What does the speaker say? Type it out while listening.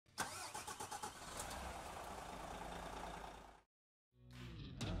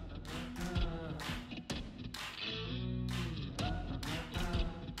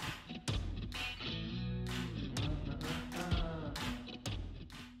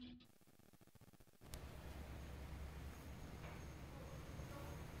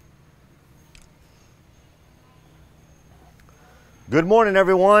Good morning,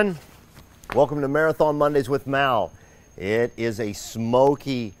 everyone. Welcome to Marathon Mondays with Mal. It is a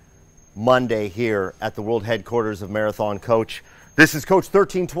smoky Monday here at the world headquarters of Marathon Coach. This is Coach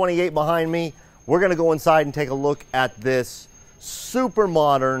 1328 behind me. We're going to go inside and take a look at this super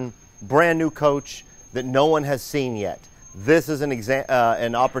modern, brand new coach that no one has seen yet. This is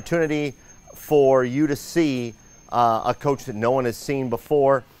an opportunity for you to see a coach that no one has seen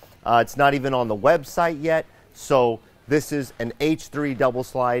before. It's not even on the website yet, so this is an H3 double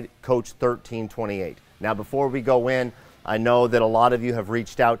slide Coach 1328. Now, before we go in, I know that a lot of you have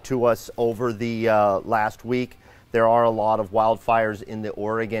reached out to us over the last week. There are a lot of wildfires in the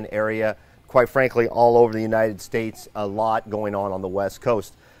Oregon area. Quite frankly, all over the United States, a lot going on the West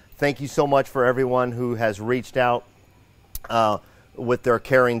Coast. Thank you so much for everyone who has reached out with their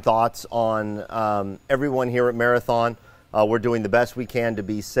caring thoughts on everyone here at Marathon. We're doing the best we can to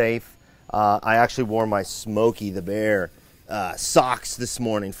be safe. I actually wore my Smokey the Bear socks this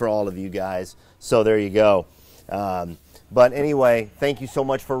morning for all of you guys. So there you go. But anyway, thank you so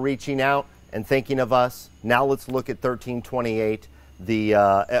much for reaching out and thinking of us. Now let's look at 1328.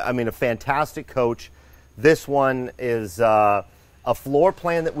 A fantastic coach. This one is a floor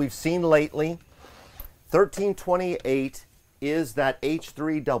plan that we've seen lately. 1328 is that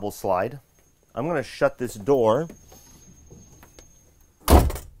H3 double slide. I'm going to shut this door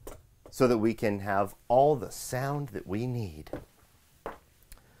so that we can have all the sound that we need.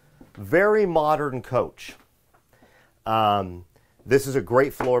 Very modern coach. This is a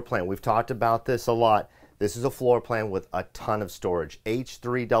great floor plan. We've talked about this a lot. This is a floor plan with a ton of storage.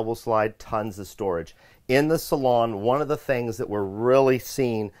 H3 double slide, tons of storage. In the salon, one of the things that we're really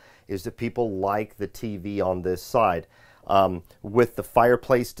seeing is that people like the TV on this side. With the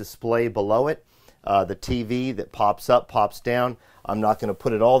fireplace display below it, the TV that pops up, pops down. I'm not going to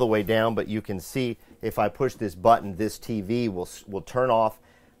put it all the way down, but you can see if I push this button, this TV will turn off.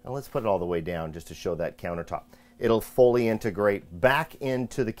 Now let's put it all the way down just to show that countertop. It'll fully integrate back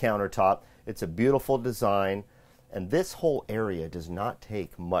into the countertop. It's a beautiful design, and this whole area does not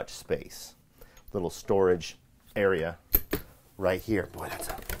take much space. Little storage area right here. Boy,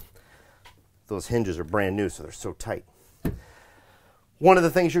 those hinges are brand new, so they're so tight. One of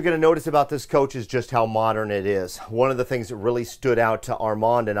the things you're going to notice about this coach is just how modern it is. One of the things that really stood out to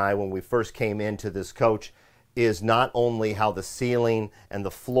Armand and I when we first came into this coach is not only how the ceiling and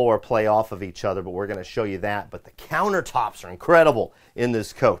the floor play off of each other, but we're going to show you that, but the countertops are incredible in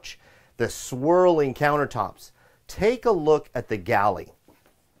this coach. The swirling countertops. Take a look at the galley.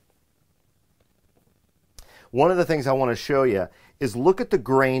 One of the things I want to show you is look at the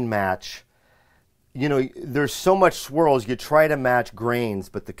grain match. You know, there's so much swirls, you try to match grains,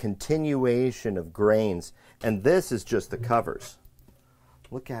 but the continuation of grains, and this is just the covers.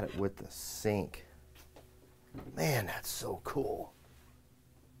 Look at it with the sink. Man, that's so cool.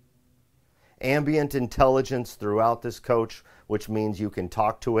 Ambient intelligence throughout this coach, which means you can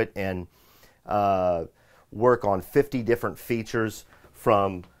talk to it and work on 50 different features,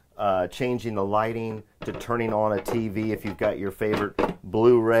 from changing the lighting to turning on a TV. If you've got your favorite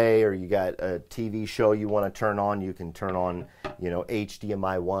Blu-ray or you got a TV show you want to turn on, you can turn on,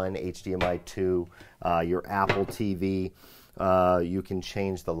 HDMI 1, HDMI 2, your Apple TV. You can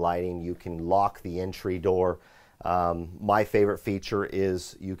change the lighting. You can lock the entry door. My favorite feature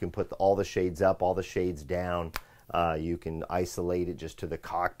is you can put all the shades up, all the shades down. You can isolate it just to the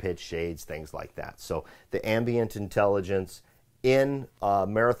cockpit shades, things like that. So the ambient intelligence in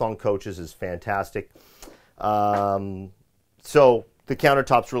Marathon coaches is fantastic. So the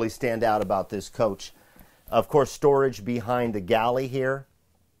countertops really stand out about this coach. Of course, storage behind the galley here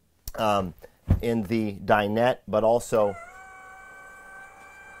in the dinette, but also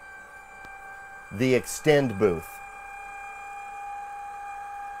the extend booth,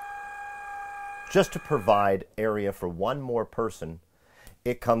 just to provide area for one more person.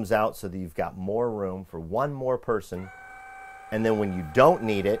 It comes out so that you've got more room for one more person. And then when you don't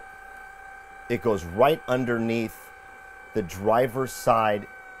need it, it goes right underneath the driver's side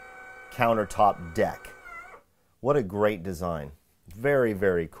countertop deck. What a great design. Very,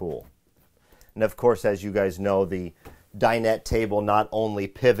 very cool. And of course, as you guys know, the dinette table not only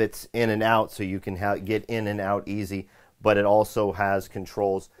pivots in and out so you can get in and out easy, but it also has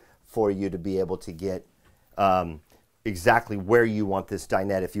controls for you to be able to get exactly where you want this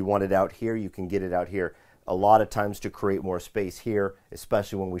dinette. If you want it out here, you can get it out here. A lot of times to create more space here,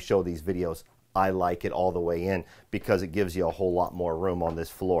 especially when we show these videos, I like it all the way in because it gives you a whole lot more room on this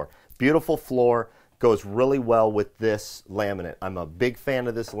floor. Beautiful floor, goes really well with this laminate. I'm a big fan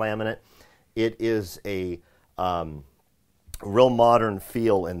of this laminate. It is a real modern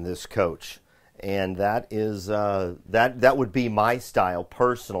feel in this coach. And that is that would be my style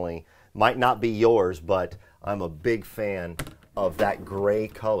personally. Might not be yours, but I'm a big fan of that gray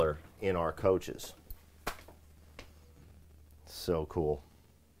color in our coaches. So cool.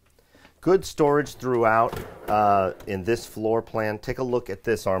 Good storage throughout in this floor plan. Take a look at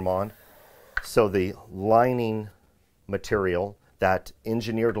this, Armand. So the lining material, that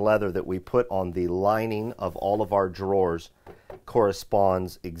engineered leather that we put on the lining of all of our drawers,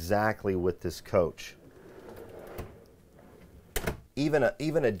 corresponds exactly with this coach. Even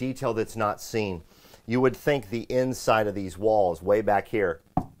a detail that's not seen. You would think the inside of these walls, way back here,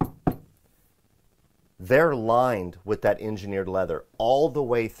 they're lined with that engineered leather all the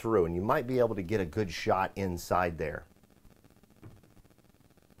way through, and you might be able to get a good shot inside there.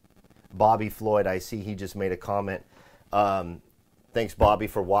 Bobby Floyd, I see he just made a comment. Thanks, Bobby,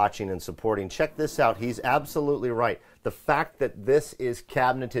 for watching and supporting. Check this out. He's absolutely right. The fact that this is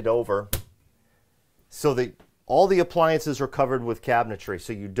cabineted over, so that all the appliances are covered with cabinetry,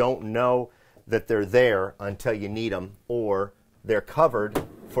 so you don't know that they're there until you need them, or they're covered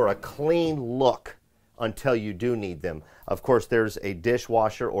for a clean look until you do need them. Of course, there's a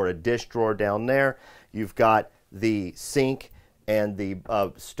dishwasher or a dish drawer down there. You've got the sink and the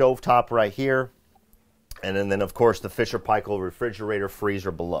stovetop right here. And then, of course, the Fisher-Paykel refrigerator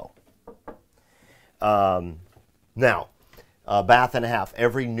freezer below. Now, bath and a half.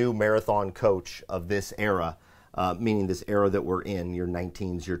 Every new marathon coach of this era, meaning this era that we're in, your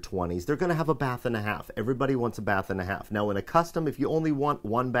 19s, your 20s, they're going to have a bath and a half. Everybody wants a bath and a half. Now, in a custom, if you only want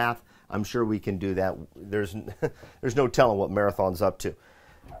one bath, I'm sure we can do that. There's no telling what Marathon's up to.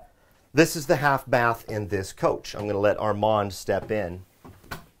 This is the half bath in this coach. I'm going to let Armand step in.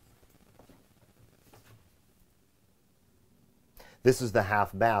 This is the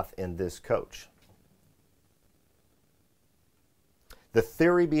half bath in this coach. The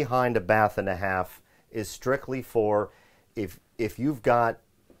theory behind a bath and a half is strictly for if you've got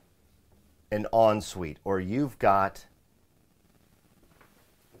an ensuite or you've got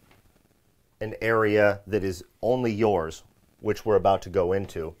an area that is only yours, which we're about to go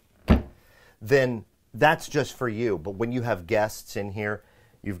into, then that's just for you. But when you have guests in here,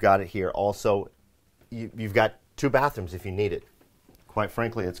 you've got it here. Also, you've got two bathrooms if you need it. Quite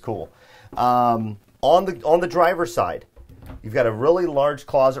frankly, it's cool. On the driver's side, you've got a really large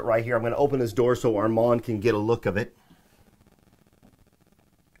closet right here. I'm going to open this door so Armand can get a look of it.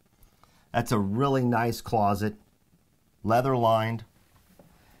 That's a really nice closet, leather lined.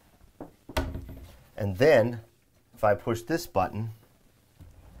 And then, if I push this button,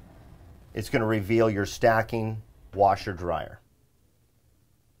 it's going to reveal your stacking washer dryer.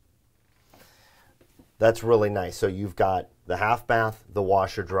 That's really nice. So you've got the half bath, the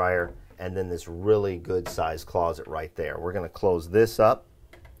washer dryer, and then this really good sized closet right there. We're going to close this up.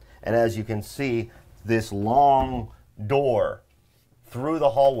 And as you can see, this long door through the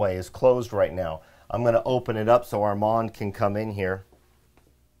hallway is closed right now. I'm going to open it up so Armand can come in here.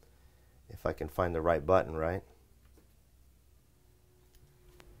 If I can find the right button, right?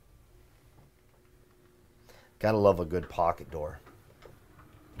 Gotta love a good pocket door.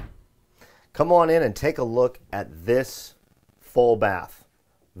 Come on in and take a look at this full bath.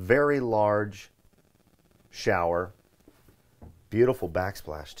 Very large shower. Beautiful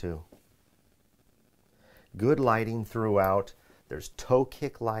backsplash too. Good lighting throughout. There's toe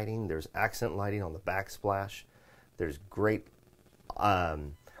kick lighting. There's accent lighting on the backsplash. There's great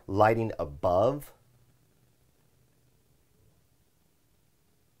lighting above.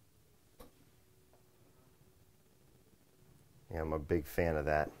 Yeah, I'm a big fan of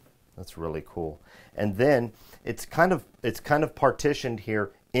that. That's really cool. And then it's kind of partitioned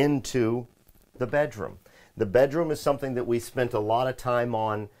here into the bedroom. The bedroom is something that we spent a lot of time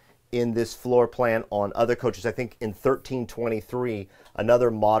on in this floor plan on other coaches. I think in 1323,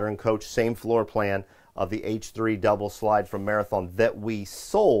 another modern coach, same floor plan of the H3 double slide from Marathon that we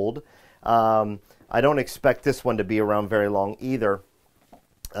sold. I don't expect this one to be around very long either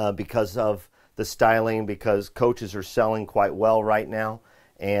because of the styling, because coaches are selling quite well right now.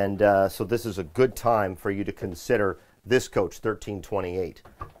 And so this is a good time for you to consider this coach, 1328.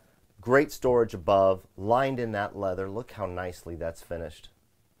 Great storage above, lined in that leather. Look how nicely that's finished.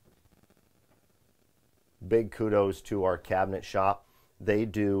 Big kudos to our cabinet shop. They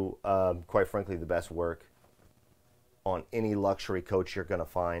do, quite frankly, the best work on any luxury coach you're going to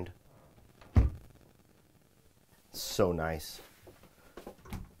find. So nice.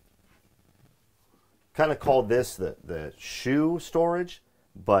 Kind of called this the shoe storage,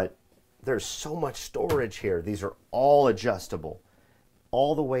 but there's so much storage here. These are all adjustable.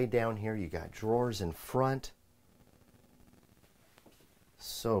 All the way down here, you got drawers in front.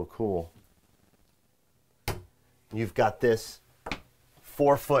 So cool. You've got this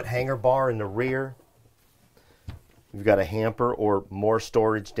 4-foot hanger bar in the rear. You've got a hamper or more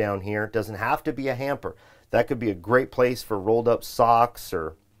storage down here. It doesn't have to be a hamper. That could be a great place for rolled up socks,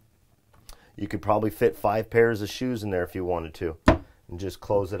 or you could probably fit 5 pairs of shoes in there if you wanted to, and just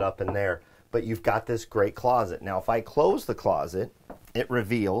close it up in there. But you've got this great closet. Now, if I close the closet, it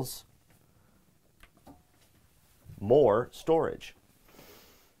reveals more storage.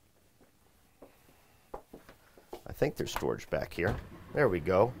 I think there's storage back here. There we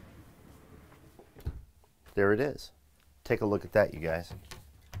go. There it is. Take a look at that, you guys.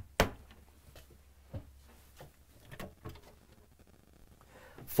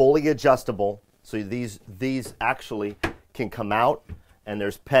 Fully adjustable, so these actually can come out, and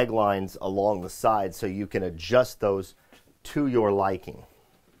there's peg lines along the side, so you can adjust those to your liking.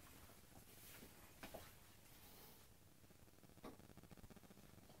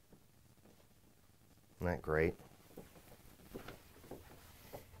 Isn't that great?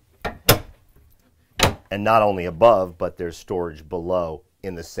 And not only above, but there's storage below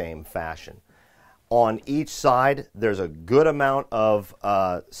in the same fashion. On each side, there's a good amount of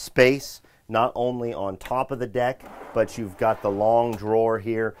space, not only on top of the deck, but you've got the long drawer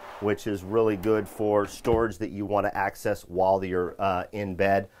here, which is really good for storage that you want to access while you're in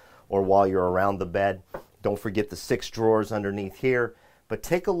bed or while you're around the bed. Don't forget the 6 drawers underneath here. But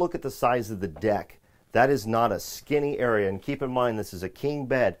take a look at the size of the deck. That is not a skinny area. And keep in mind, this is a king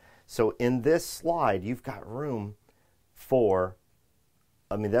bed. So in this slide, you've got room for,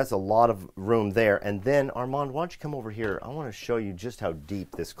 I mean, that's a lot of room there. And then, Armand, why don't you come over here? I want to show you just how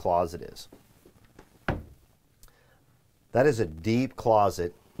deep this closet is. That is a deep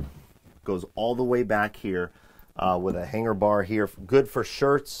closet. Goes all the way back here with a hanger bar here. Good for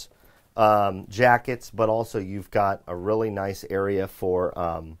shirts, jackets, but also you've got a really nice area for,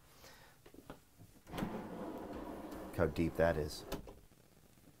 look how deep that is.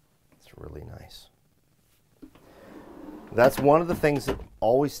 Really nice. That's one of the things that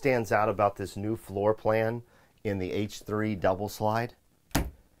always stands out about this new floor plan in the H3 double slide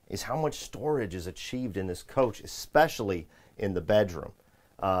is how much storage is achieved in this coach, especially in the bedroom.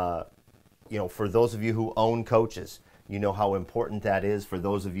 You know, for those of you who own coaches, you know how important that is. For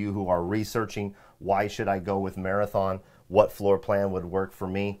those of you who are researching, why should I go with Marathon? What floor plan would work for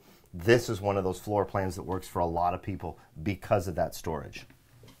me? This is one of those floor plans that works for a lot of people because of that storage.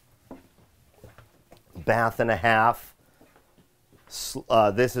 Bath and a half.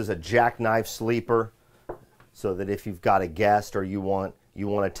 This is a jackknife sleeper, so that if you've got a guest or you want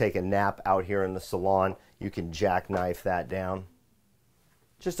to take a nap out here in the salon, you can jackknife that down.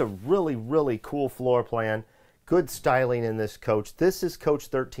 Just a really, really cool floor plan. Good styling in this coach. This is Coach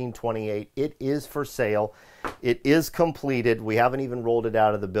 1328. It is for sale. It is completed. We haven't even rolled it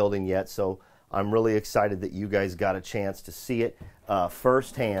out of the building yet, so I'm really excited that you guys got a chance to see it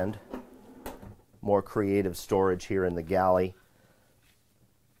firsthand. More creative storage here in the galley.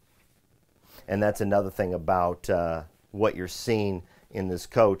 And that's another thing about what you're seeing in this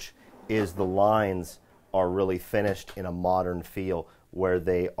coach is the lines are really finished in a modern feel where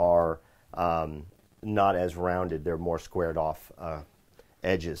they are not as rounded. They're more squared off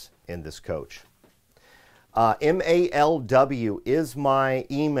edges in this coach. MALW is my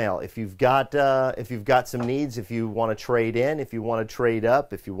email. If you've got some needs, if you want to trade in, if you want to trade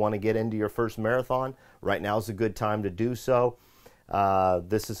up, if you want to get into your first marathon, right now is a good time to do so.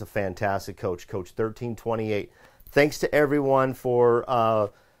 This is a fantastic coach, Coach 1328. Thanks to everyone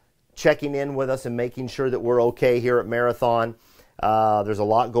for checking in with us and making sure that we're okay here at Marathon. There's a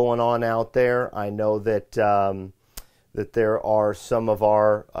lot going on out there. I know that that there are some of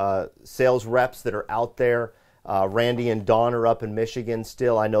our sales reps that are out there. Randy and Don are up in Michigan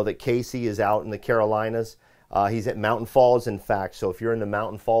still. I know that Casey is out in the Carolinas. He's at Mountain Falls, in fact. So if you're in the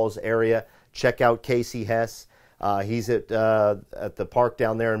Mountain Falls area, check out Casey Hess. He's at the park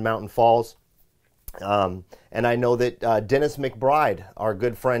down there in Mountain Falls. And I know that Dennis McBride, our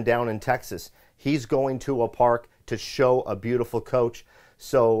good friend down in Texas, he's going to a park to show a beautiful coach.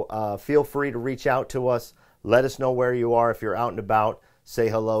 So feel free to reach out to us. Let us know where you are if you're out and about. Say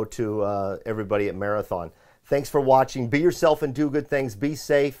hello to everybody at Marathon. Thanks for watching. Be yourself and do good things. Be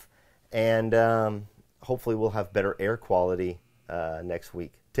safe. And hopefully we'll have better air quality next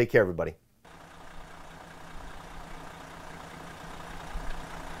week. Take care, everybody.